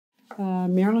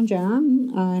Marilyn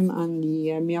John. I'm on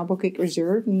the Meow-Bookik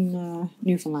Reserve in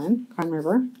Newfoundland, Conne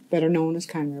River, better known as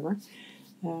Conne River,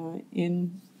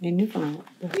 in Newfoundland,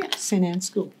 St. Anne's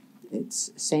School.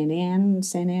 It's St. Anne.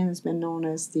 St. Anne has been known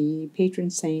as the patron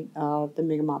saint of the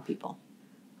Mi'kmaq people.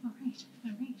 All right,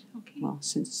 okay. Well,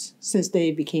 since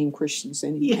they became Christians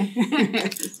anyway. Yeah.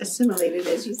 Assimilated,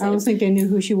 as you said. I don't think they knew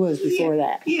who she was before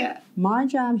that. Yeah. My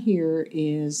job here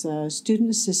is student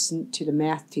assistant to the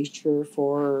math teacher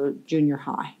for junior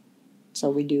high.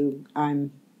 So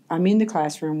I'm in the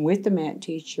classroom with the math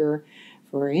teacher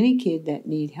for any kid that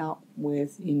need help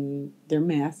with in their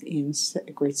math in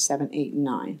grades 7, 8, and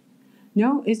 9.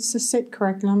 No, it's a set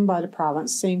curriculum by the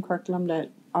province, same curriculum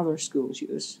that other schools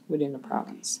use within the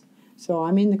province. So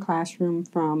I'm in the classroom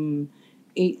from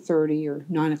 8:30 or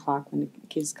 9 o'clock when the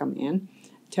kids come in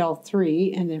till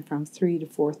 3, and then from 3 to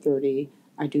 4:30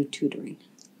 I do tutoring.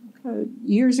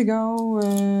 Years ago,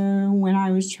 when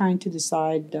I was trying to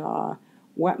decide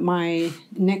what my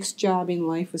next job in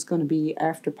life was going to be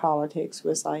after politics,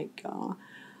 was like,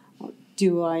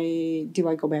 do I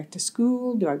go back to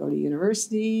school? Do I go to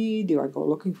university? Do I go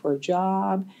looking for a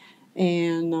job?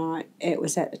 And it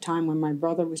was at the time when my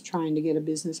brother was trying to get a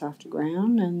business off the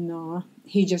ground, and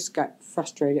he just got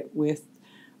frustrated with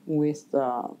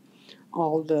all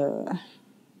the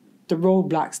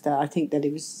roadblocks that I think that he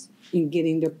was in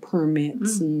getting the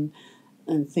permits and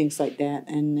things like that,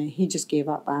 and he just gave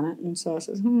up on it. And so I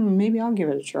said, maybe I'll give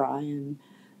it a try. And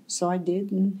so I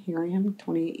did, and here I am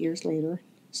 28 years later,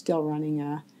 still running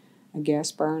a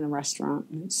gas bar and a restaurant.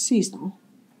 And it's seasonal,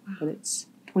 but it's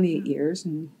 28 years,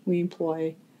 and we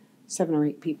employ 7 or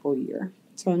 8 people a year.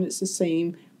 So, and it's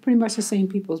pretty much the same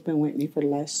people has been with me for the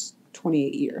last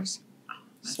 28 years.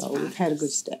 So we've had a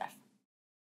good staff.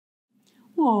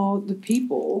 Well, the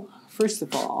people, first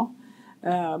of all,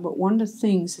 but one of the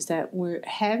things is that we're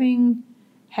having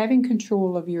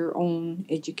control of your own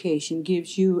education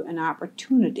gives you an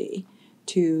opportunity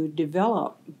to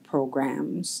develop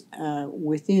programs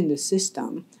within the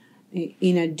system,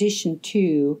 in addition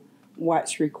to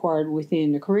what's required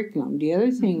within the curriculum. The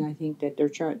other thing I think that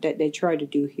they try to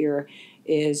do here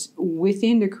is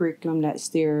within the curriculum that's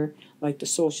there, like the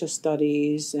social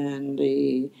studies and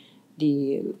the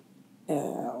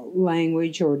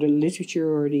language or the literature,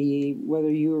 or whether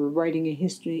you're writing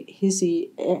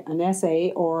an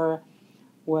essay, or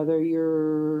whether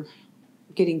you're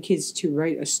getting kids to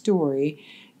write a story,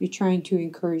 you're trying to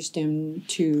encourage them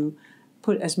to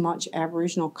put as much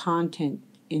Aboriginal content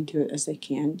into it as they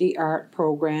can. The art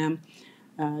program,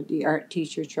 the art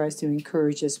teacher tries to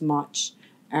encourage as much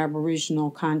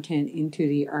Aboriginal content into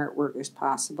the artwork as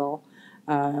possible.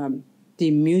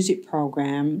 The music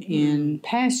program in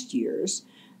past years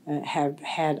have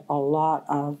had a lot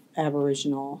of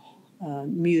Aboriginal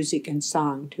music and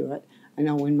song to it. I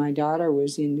know when my daughter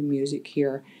was into music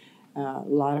here, a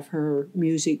lot of her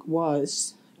music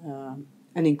was and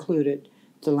included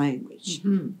the language.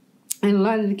 And a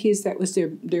lot of the kids, that was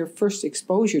their first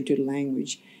exposure to the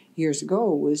language years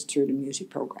ago, was through the music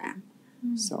program.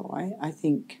 So I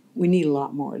think we need a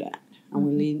lot more of that. And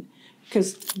we need,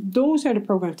 because those are the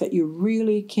programs that you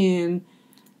really can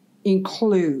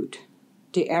include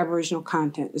the Aboriginal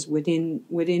content is within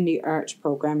the arts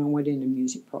program and within the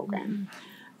music program.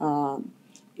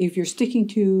 If you're sticking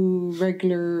to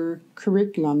regular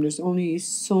curriculum, there's only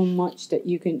so much that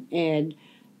you can add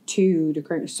to the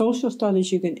curriculum. Social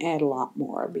studies, you can add a lot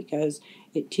more, because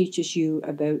it teaches you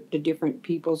about the different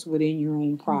peoples within your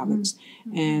own province.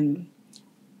 And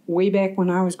way back when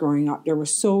I was growing up, there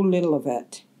was so little of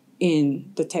it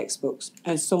in the textbooks,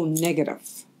 and so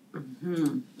negative.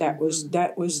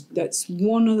 That's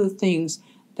one of the things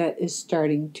that is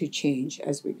starting to change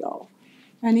as we go.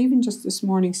 And even just this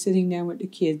morning, sitting down with the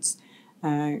kids,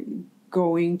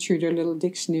 going through their little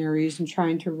dictionaries and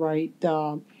trying to write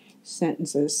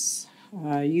sentences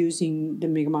using the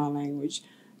Mi'kmaq language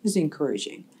is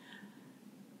encouraging.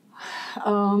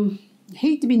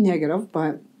 Hate to be negative,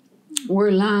 but we're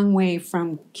a long way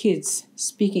from kids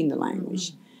speaking the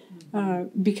language.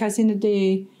 Because in the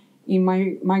day,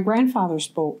 my grandfather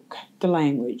spoke the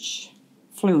language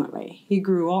fluently. He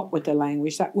grew up with the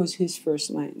language. That was his first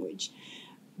language.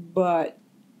 But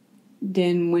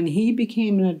then when he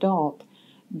became an adult,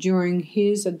 during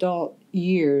his adult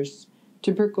years,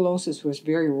 tuberculosis was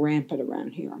very rampant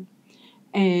around here.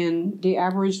 And the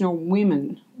Aboriginal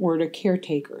women were the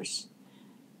caretakers.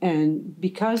 And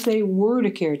because they were the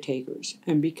caretakers,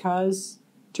 and because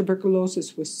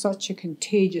tuberculosis was such a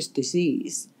contagious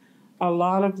disease, a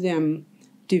lot of them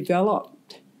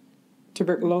developed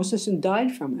tuberculosis and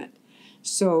died from it.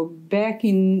 So back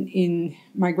in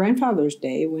my grandfather's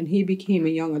day, when he became a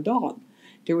young adult,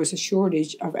 there was a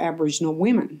shortage of Aboriginal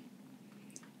women.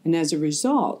 And as a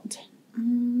result,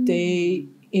 they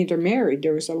intermarried.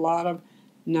 There was a lot of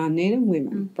non-Native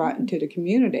women brought into the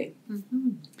community.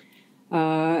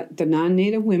 The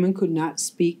non-Native women could not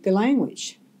speak the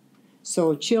language.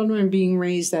 So children being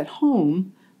raised at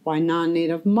home by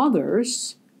non-Native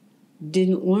mothers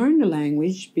didn't learn the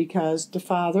language because the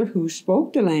father who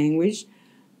spoke the language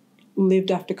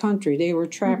lived off the country. They were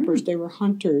trappers, they were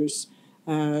hunters,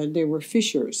 they were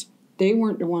fishers. They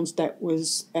weren't the ones that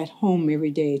was at home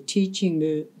every day teaching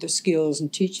the skills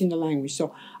and teaching the language.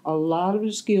 So a lot of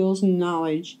the skills and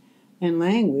knowledge and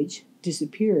language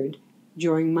disappeared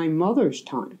during my mother's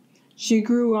time. She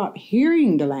grew up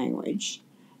hearing the language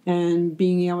and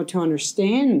being able to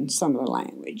understand some of the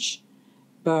language,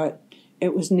 but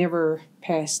it was never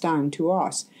passed on to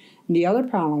us. And the other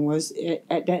problem was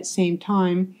at that same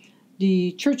time,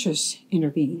 the churches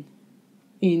intervened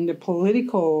in the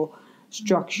political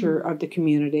structure of the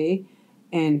community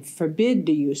and forbid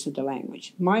the use of the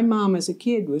language. My mom as a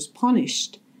kid was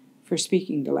punished for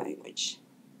speaking the language.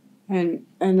 And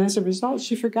as a result,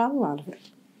 she forgot a lot of it.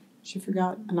 She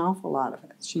forgot an awful lot of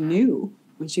it. She knew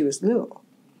when she was little,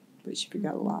 but she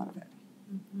forgot a lot of it.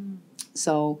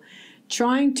 So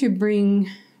trying to bring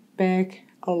back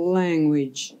a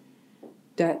language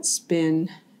that's been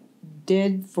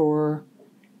dead for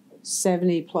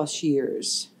 70 plus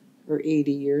years or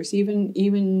 80 years, even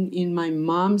in my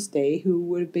mom's day, who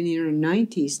would have been in her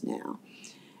 90s now,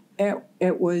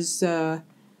 it was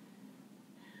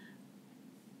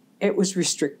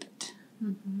restricted.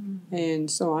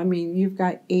 And so, I mean, you've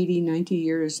got 80, 90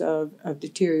 years of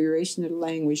deterioration of the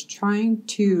language, trying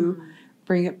to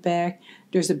bring it back.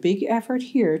 There's a big effort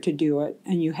here to do it,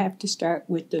 and you have to start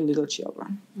with the little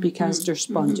children because they're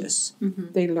sponges.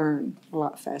 They learn a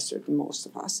lot faster than most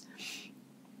of us.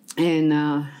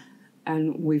 And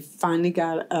we finally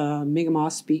got a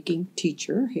Mi'kmaq speaking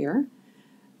teacher here,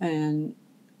 and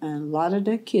a lot of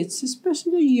the kids,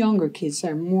 especially the younger kids,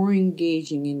 are more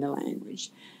engaging in the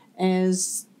language.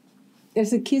 As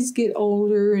the kids get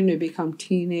older and they become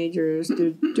teenagers,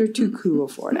 they're too cool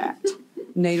for that.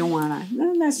 And they don't want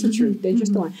to. That's the truth. They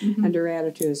just don't. And their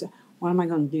attitude is, what am I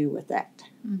going to do with that?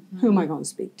 Who am I going to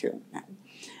speak to?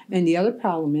 And the other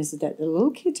problem is that the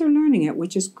little kids are learning it,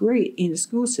 which is great in the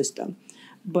school system.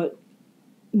 But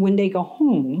when they go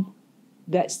home,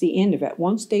 that's the end of it.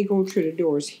 Once they go through the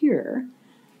doors here,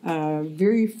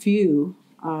 very few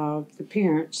of the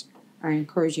parents are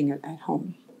encouraging it at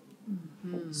home.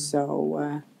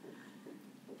 So,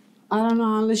 I don't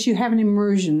know, unless you have an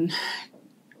immersion,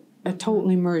 a total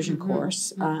immersion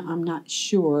course, I'm not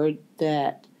sure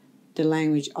that the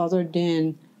language, other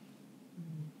than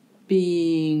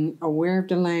being aware of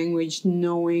the language,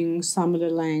 knowing some of the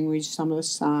language, some of the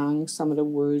songs, some of the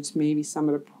words, maybe some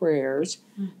of the prayers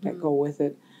that go with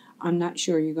it, I'm not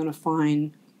sure you're going to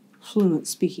find fluent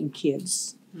speaking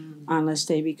kids unless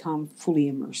they become fully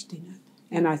immersed in it.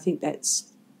 And I think that's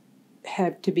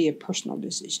have to be a personal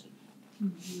decision.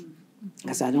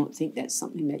 Because I don't think that's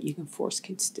something that you can force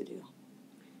kids to do.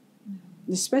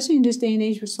 Especially in this day and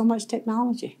age with so much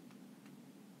technology.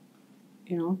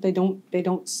 You know, they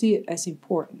don't see it as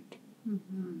important.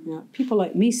 You know, people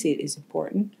like me see it as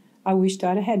important. I wished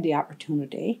I'd have had the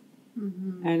opportunity.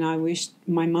 And I wish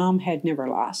my mom had never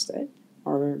lost it,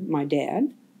 or my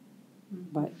dad.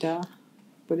 But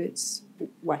it's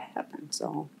what happened.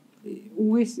 So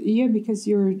because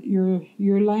your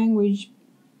language,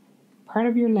 part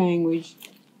of your language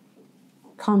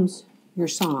comes your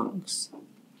songs,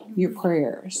 your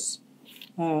prayers.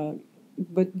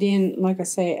 But then, like I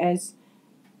say,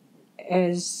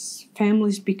 as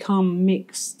families become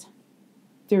mixed,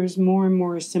 there's more and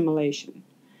more assimilation.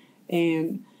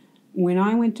 And when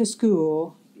I went to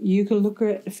school, you could look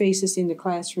at the faces in the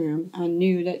classroom and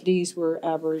knew that these were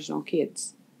Aboriginal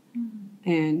kids.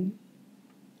 And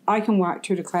I can walk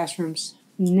through the classrooms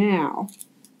now,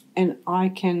 and I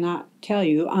cannot tell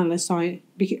you unless I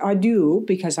do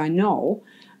because I know,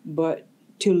 but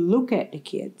to look at the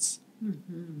kids,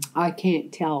 I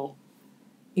can't tell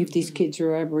if these kids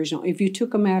are Aboriginal. If you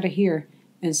took them out of here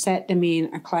and sat them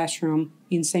in a classroom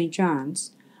in St.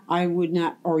 John's, I would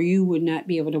not, or you would not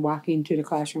be able to walk into the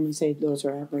classroom and say those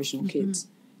are Aboriginal kids.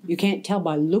 You can't tell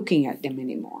by looking at them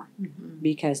anymore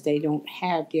because they don't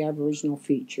have the Aboriginal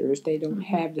features. They don't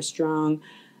have the strong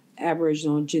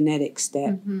Aboriginal genetics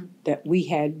that we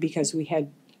had because we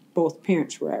had both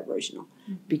parents were Aboriginal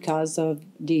because of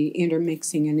the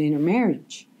intermixing and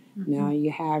intermarriage. Now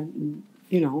you have,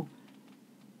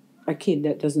 a kid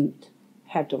that doesn't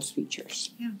have those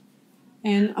features.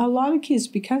 And a lot of kids,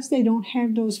 because they don't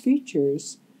have those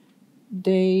features,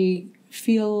 they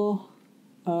feel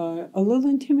a little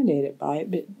intimidated by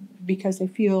it, but because they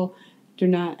feel they're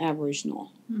not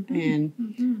Aboriginal.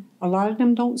 And a lot of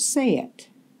them don't say it.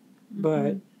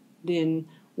 But then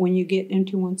when you get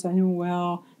into one saying,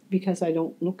 well, because I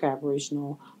don't look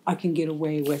Aboriginal, I can get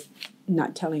away with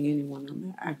not telling anyone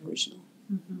I'm Aboriginal.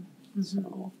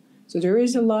 So there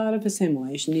is a lot of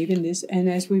assimilation, even this. And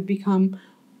as we become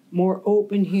more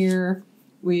open here,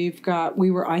 we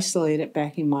were isolated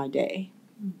back in my day.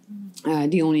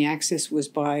 The only access was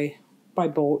by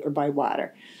boat or by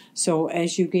water. So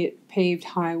as you get paved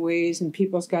highways and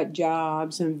people's got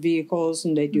jobs and vehicles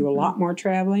and they do a lot more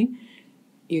traveling,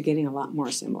 you're getting a lot more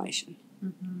assimilation.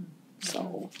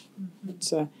 So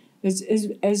it's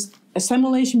as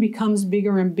assimilation becomes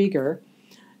bigger and bigger,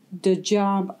 the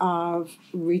job of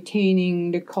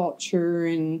retaining the culture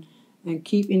and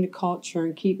keeping the culture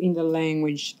and keeping the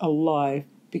language alive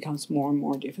becomes more and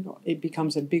more difficult. It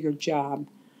becomes a bigger job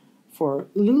for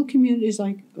little communities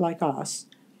like us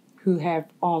who have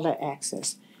all that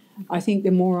access. I think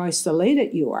the more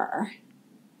isolated you are,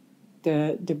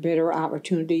 the better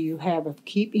opportunity you have of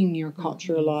keeping your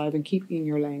culture alive and keeping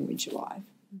your language alive.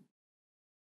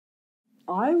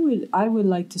 I would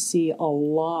like to see a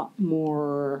lot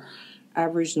more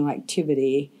Aboriginal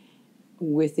activity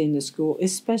within the school,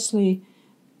 especially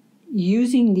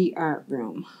using the art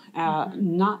room,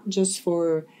 not just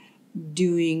for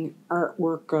doing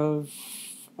artwork of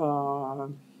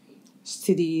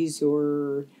cities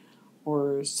or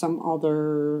some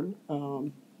other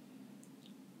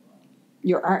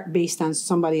your art based on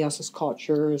somebody else's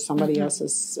culture or somebody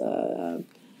else's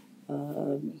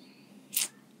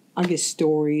I guess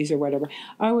stories or whatever.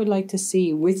 I would like to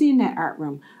see within that art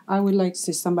room, I would like to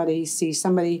see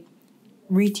somebody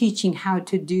reteaching how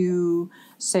to do,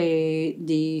 say,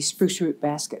 the spruce root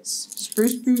baskets.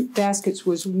 Spruce root baskets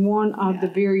was one of the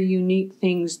very unique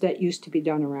things that used to be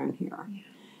done around here.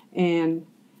 And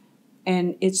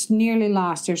it's nearly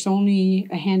lost. There's only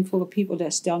a handful of people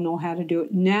that still know how to do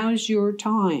it. Now's your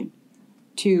time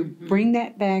to bring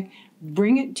that back,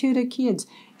 bring it to the kids.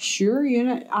 Sure,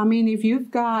 I mean, if you've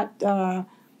got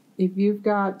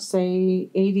say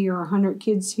 80 or 100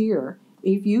 kids here,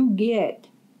 if you get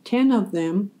 10 of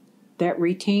them that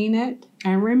retain it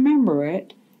and remember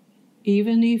it,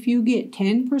 even if you get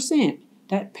 10%,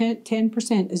 that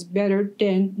 10% is better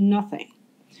than nothing.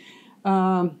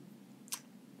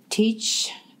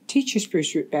 Teach your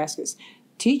spruce root baskets.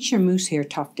 Teach your moose hair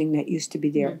tufting that used to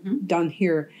be there, done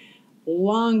here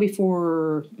long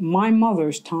before my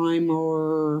mother's time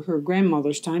or her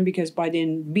grandmother's time, because by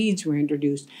then beads were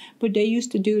introduced. But they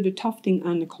used to do the tufting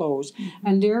on the clothes.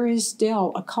 And there is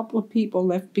still a couple of people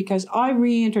left, because I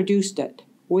reintroduced it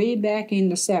way back in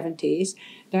the 70s.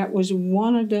 That was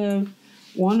one of the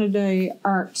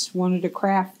arts, one of the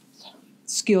craft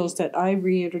skills that I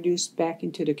reintroduced back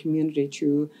into the community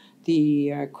through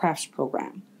the crafts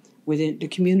program, within the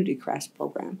community crafts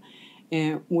program.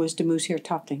 And was the moose hair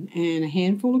tufting. And a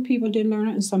handful of people did learn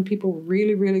it, and some people were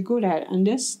really, really good at it. And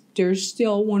there's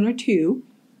still one or two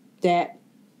that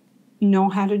know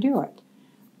how to do it.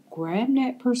 Grab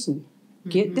that person.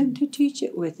 Get them to teach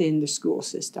it within the school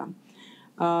system.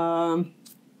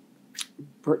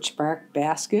 Birch bark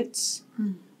baskets.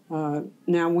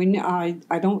 Now,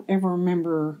 I don't ever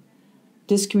remember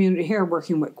this community here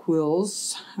working with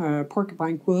quills,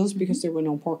 porcupine quills, because there were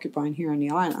no porcupine here on the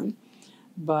island.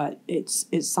 But it's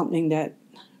something that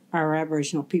our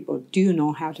Aboriginal people do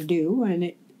know how to do,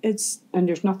 and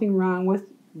there's nothing wrong with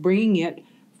bringing it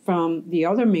from the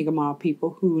other Mi'kmaq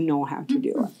people who know how to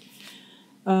do it.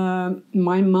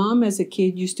 My mom, as a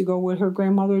kid, used to go with her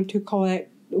grandmother to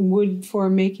collect wood for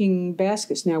making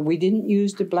baskets. Now, we didn't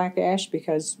use the black ash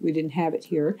because we didn't have it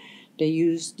here. They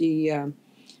used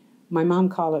my mom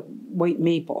called it white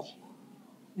maple,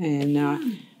 and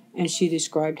she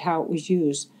described how it was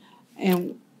used.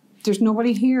 And there's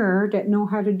nobody here that know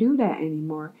how to do that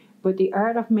anymore. But the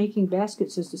art of making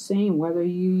baskets is the same, whether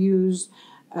you use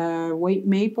white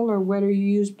maple or whether you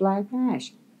use black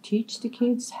ash. Teach the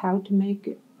kids how to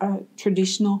make a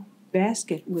traditional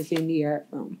basket within the art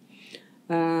room.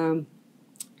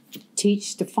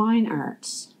 Teach the fine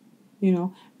arts.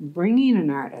 Bring in an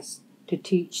artist to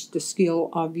teach the skill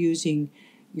of using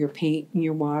your paint and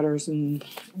your waters and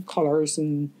colors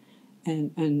and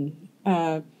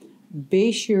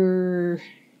base your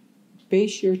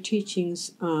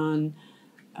teachings on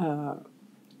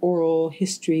oral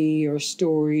history or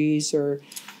stories or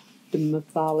the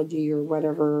mythology or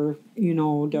whatever,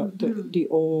 the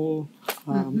old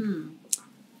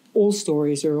old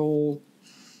stories or old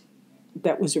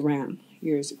that was around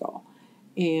years ago,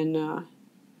 and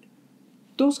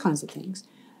those kinds of things.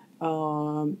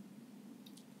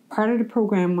 part of the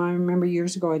program, I remember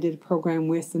years ago I did a program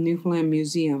with the Newfoundland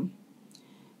Museum.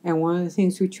 And one of the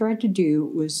things we tried to do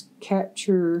was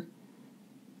capture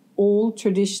old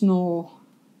traditional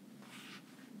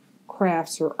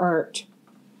crafts or art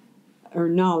or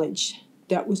knowledge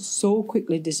that was so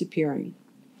quickly disappearing.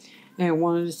 And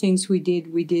one of the things we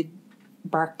did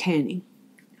bark tanning.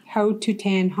 How to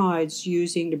tan hides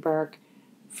using the bark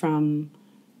from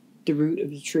the root of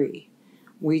the tree.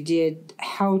 We did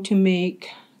how to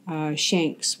make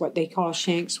shanks, what they call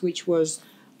shanks, which was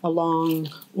a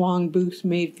long booth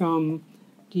made from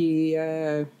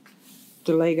the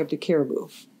leg of the caribou.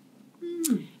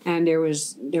 And there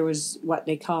was what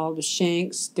they call the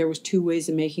shanks. There was two ways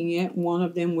of making it. One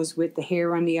of them was with the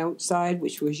hair on the outside,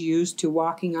 which was used to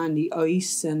walking on the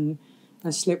ice and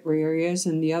slippery areas.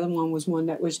 And the other one was one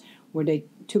that was where they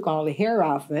took all the hair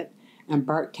off it and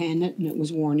bark tanned it, and it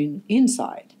was worn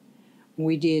inside.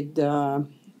 We did a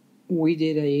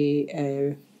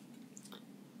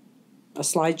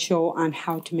slideshow on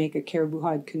how to make a caribou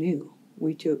hide canoe.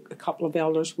 We took a couple of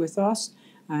elders with us,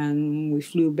 and we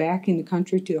flew back in the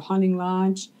country to a hunting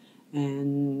lodge,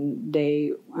 and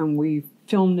we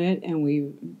filmed it, and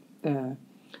we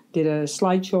did a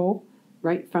slideshow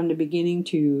right from the beginning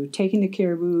to taking the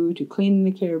caribou, to cleaning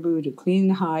the caribou, to cleaning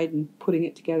the hide, and putting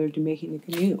it together to making the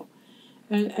canoe.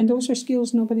 And those are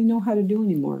skills nobody knows how to do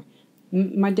anymore.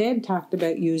 My dad talked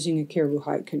about using a caribou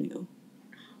hide canoe.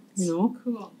 You know?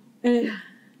 Cool.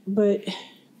 But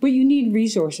you need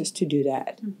resources to do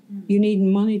that. Mm-hmm. You need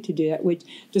money to do that, which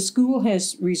the school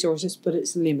has resources, but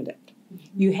it's limited.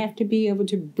 Mm-hmm. You have to be able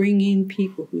to bring in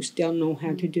people who still know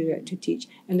how to do that to teach,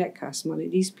 and that costs money.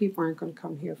 These people aren't going to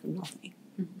come here for nothing.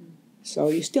 Mm-hmm. So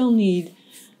you still need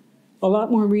a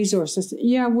lot more resources.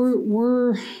 Yeah,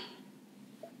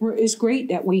 it's great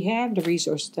that we have the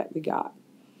resources that we got,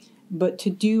 but to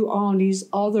do all these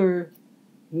other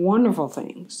wonderful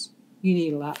things, you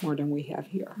need a lot more than we have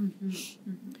here. Mm-hmm.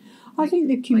 Mm-hmm. I think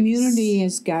the community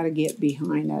has got to get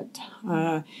behind it.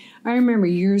 I remember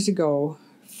years ago,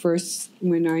 first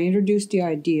when I introduced the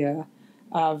idea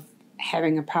of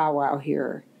having a powwow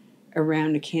here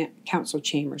around the council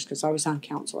chambers, because I was on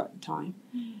council at the time,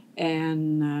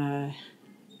 and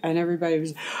everybody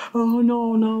was, oh,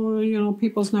 no,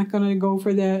 people's not going to go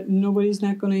for that, and nobody's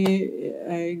not going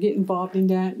to get involved in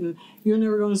that, and you're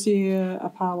never going to see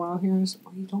a powwow here. And I said,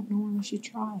 oh, you don't know unless you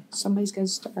try. Somebody's got to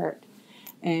start.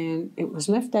 And it was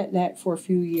left at that for a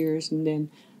few years, and then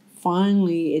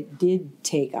finally it did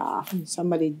take off, and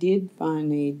somebody did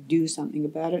finally do something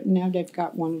about it, and now they've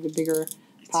got one of the bigger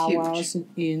powwows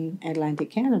in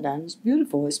Atlantic Canada, and it's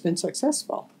beautiful. It's been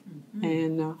successful. Mm-hmm.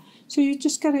 And so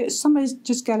somebody's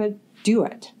just got to do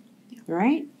it,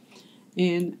 right?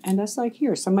 And that's like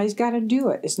here, somebody's got to do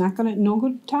it. It's no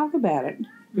good to talk about it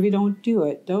if you don't do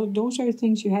it. Those are the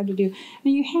things you have to do.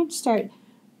 And you have to start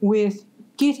with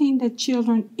getting the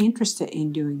children interested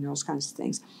in doing those kinds of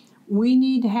things. We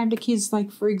need to have the kids,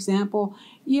 like, for example,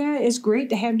 yeah, it's great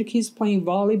to have the kids playing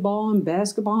volleyball and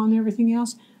basketball and everything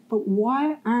else, but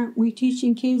why aren't we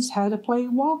teaching kids how to play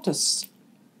Waltus?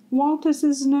 Waltus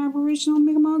is an Aboriginal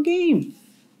Mi'kmaq game.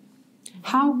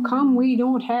 How come we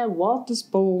don't have Waltus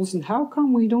bowls, and how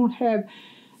come we don't have,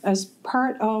 as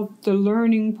part of the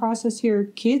learning process here,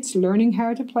 kids learning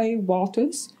how to play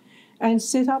Waltus and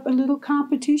set up a little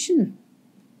competition?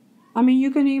 I mean,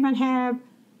 you can even have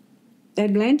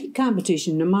Atlantic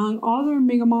competition among other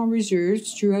Mi'kmaq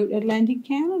reserves throughout Atlantic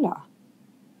Canada.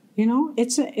 You know,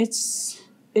 it's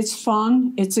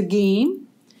fun. It's a game.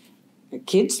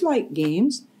 Kids like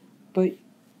games, but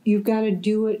you've got to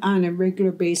do it on a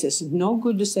regular basis. It's no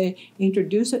good to say,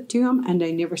 introduce it to them, and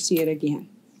they never see it again.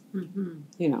 Mm-hmm.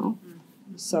 You know?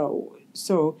 Mm-hmm. So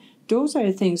those are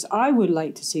the things I would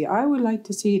like to see. I would like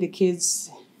to see the kids,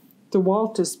 the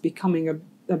Waltus becoming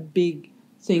a big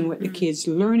thing with the kids,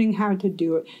 learning how to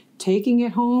do it, taking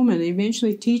it home, and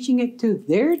eventually teaching it to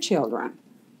their children.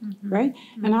 Mm-hmm. Right?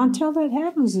 Mm-hmm. And until that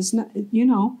happens, it's not,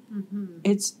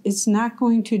 it's not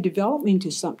going to develop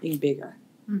into something bigger.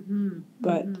 Mm-hmm.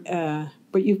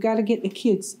 But you've got to get the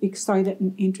kids excited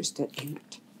and interested in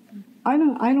it. I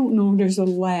don't know if there's a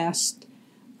last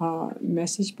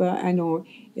message, but I know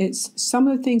it's some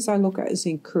of the things I look at as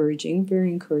encouraging,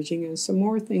 very encouraging, and some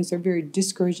more things are very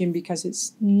discouraging because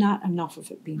it's not enough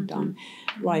of it being done.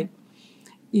 Mm-hmm. Like,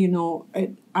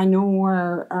 I know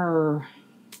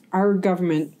our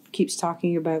government keeps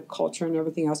talking about culture and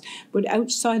everything else, but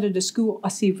outside of the school, I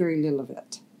see very little of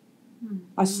it. Mm-hmm.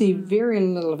 I see very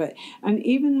little of it. And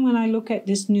even when I look at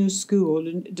this new school,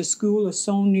 the school is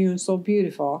so new and so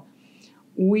beautiful,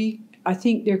 I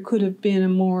think there could have been a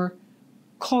more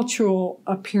cultural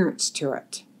appearance to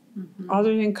it.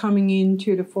 other than coming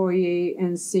into the foyer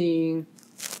and seeing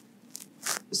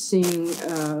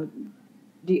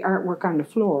the artwork on the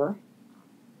floor.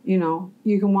 You know,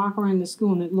 you can walk around the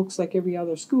school and it looks like every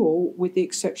other school, with the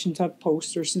exceptions of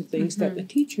posters and things that the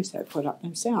teachers have put up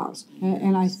themselves.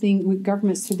 And I think with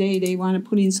governments today, they want to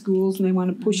put in schools and they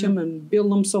want to push them and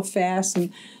build them so fast,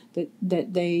 and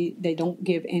that they don't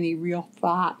give any real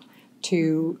thought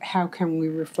to how can we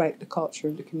reflect the culture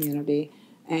of the community.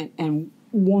 And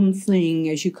one thing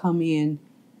as you come in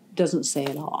doesn't say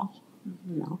it all,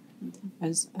 you know.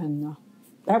 And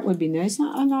that would be nice,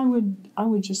 and I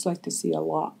would just like to see a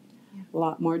lot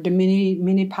more. The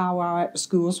mini powwow at the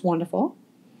school is wonderful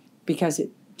because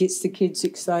it gets the kids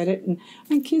excited,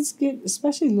 and kids get,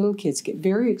 especially little kids, get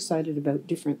very excited about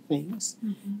different things.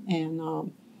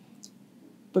 And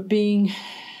but being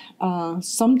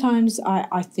sometimes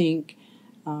I think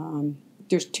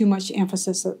there's too much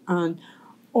emphasis on,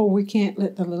 oh, we can't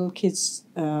let the little kids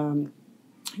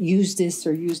use this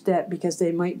or use that because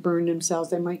they might burn themselves,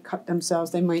 they might cut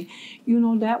themselves, they might, you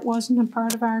know, that wasn't a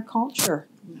part of our culture,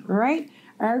 right?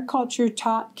 Our culture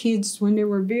taught kids when they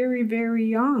were very, very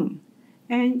young.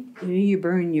 And you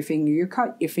burn your finger, you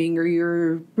cut your finger,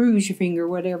 you bruise your finger,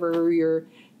 whatever, or your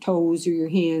toes or your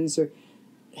hands, or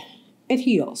it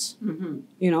heals.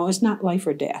 You know, it's not life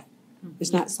or death.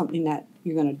 It's not something that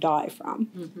you're going to die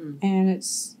from. And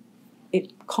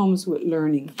it comes with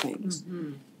learning things.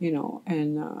 You know,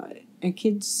 and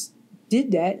kids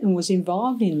did that and was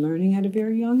involved in learning at a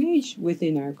very young age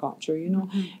within our culture, you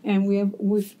know. And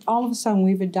we've all of a sudden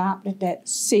we've adopted that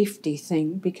safety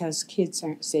thing because kids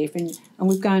aren't safe, and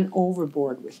we've gone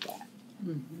overboard with that.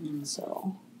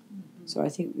 So I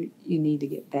think you need to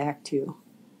get back to.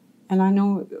 And I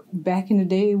know back in the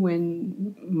day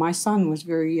when my son was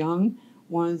very young,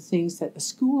 one of the things that the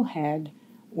school had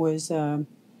was a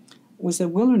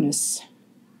wilderness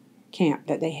camp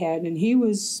that they had, and he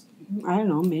was, I don't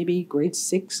know, maybe grade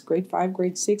 5,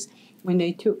 grade 6, when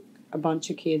they took a bunch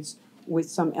of kids with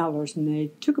some elders and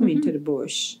they took them into the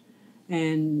bush,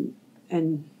 and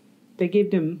they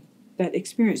gave them that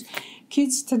experience.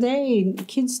 Kids today,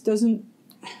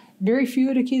 very few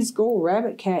of the kids go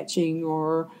rabbit catching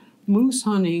or moose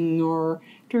hunting, or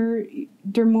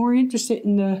they're more interested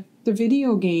in the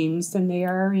video games than they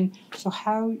are in. So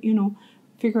how, you know,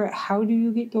 figure out how do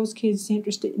you get those kids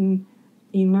interested in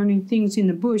learning things in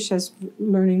the bush as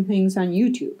learning things on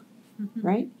YouTube,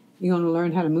 right? You're going to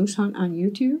learn how to moose hunt on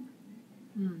YouTube.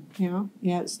 You know,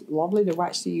 yeah, it's lovely to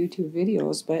watch the YouTube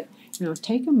videos, but you know,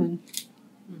 take them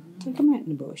out in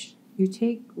the bush. You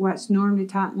take what's normally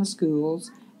taught in the schools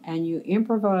and you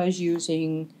improvise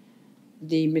using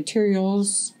the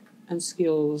materials and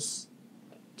skills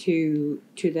to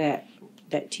that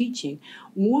teaching.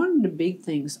 One of the big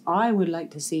things I would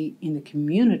like to see in the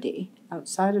community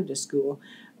outside of the school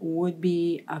would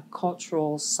be a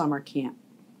cultural summer camp.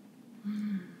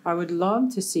 I would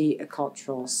love to see a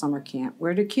cultural summer camp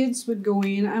where the kids would go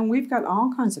in, and we've got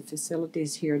all kinds of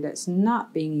facilities here that's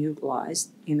not being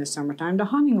utilized in the summertime. The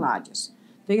hunting lodges,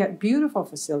 they got beautiful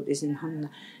facilities in hunting.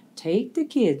 Take the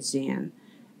kids in,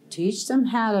 teach them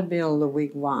how to build a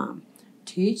wigwam,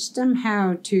 teach them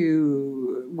how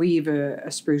to weave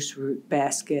a spruce root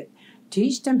basket,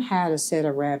 teach them how to set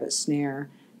a rabbit snare,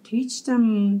 teach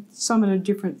them some of the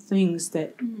different things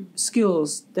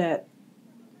skills that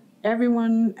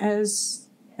everyone as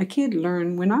a kid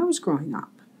learned when I was growing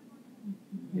up,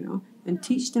 you know, and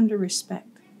teach them the respect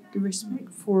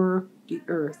for the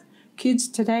earth. Kids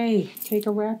today take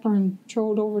a wrapper and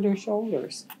throw it over their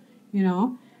shoulders, you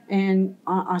know. And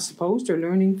I suppose they're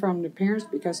learning from the parents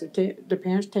because the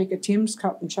parents take a Tim's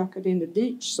cup and chuck it in the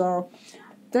ditch. So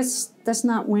that's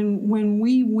not when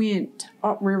we went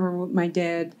upriver with my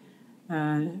dad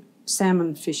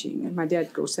salmon fishing. My dad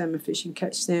would go salmon fishing,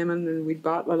 catch salmon, and we'd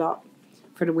bottle it up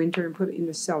for the winter and put it in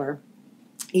the cellar.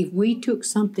 If we took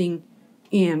something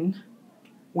in,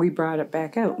 we brought it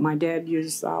back out. My dad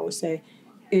used to always say,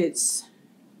 it's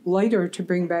lighter to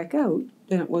bring back out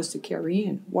than it was to carry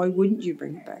in. Why wouldn't you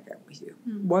bring it back out with you?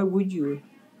 Why would you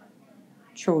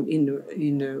throw it in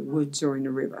the woods or in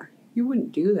the river? You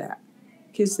wouldn't do that.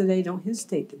 Kids today don't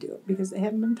hesitate to do it because they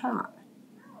haven't been taught.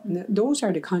 And those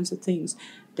are the kinds of things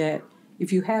that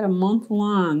if you had a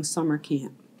month-long summer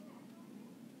camp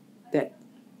that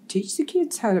teach the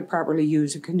kids how to properly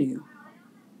use a canoe.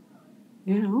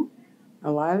 You know,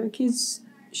 a lot of the kids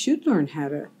should learn how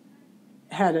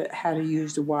to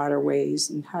use the waterways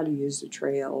and how to use the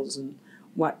trails and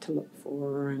what to look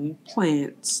for and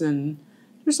plants, and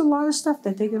there's a lot of stuff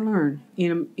that they can learn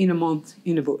in a month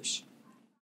in the bush.